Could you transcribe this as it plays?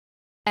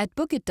At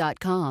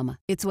Bookit.com,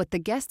 it's what the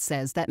guest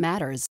says that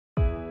matters.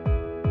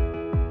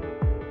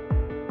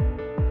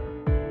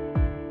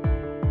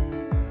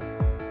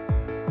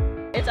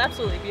 It's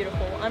absolutely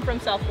beautiful. I'm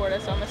from South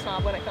Florida, so I'm a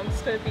snob when it comes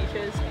to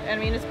beaches. I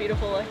mean, it's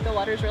beautiful. Like, the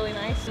water's really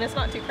nice, and it's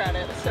not too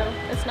crowded, so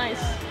it's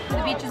nice.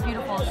 The beach is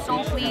beautiful. It's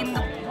so clean.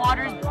 The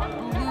water's blue,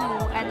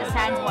 and the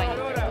sand's white.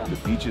 The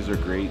beaches are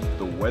great.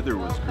 The weather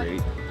was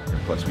great. And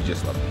plus, we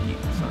just love the heat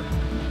and sun.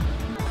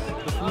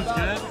 The food's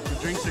good. The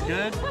drinks are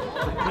good.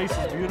 The place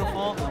is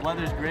beautiful. The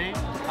weather's great.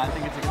 I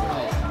think it's a good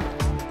place.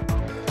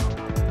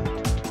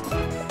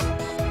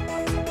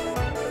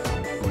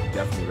 I would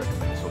definitely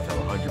recommend this hotel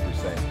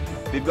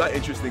 100%. They've got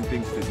interesting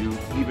things to do.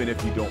 Even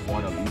if you don't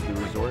want to leave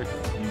the resort,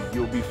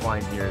 you'll be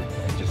fine here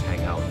and just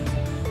hang out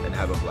and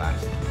have a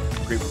blast.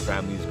 Great for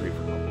families, great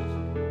for couples.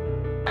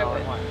 I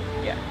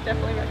would, yeah,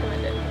 definitely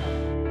recommend it.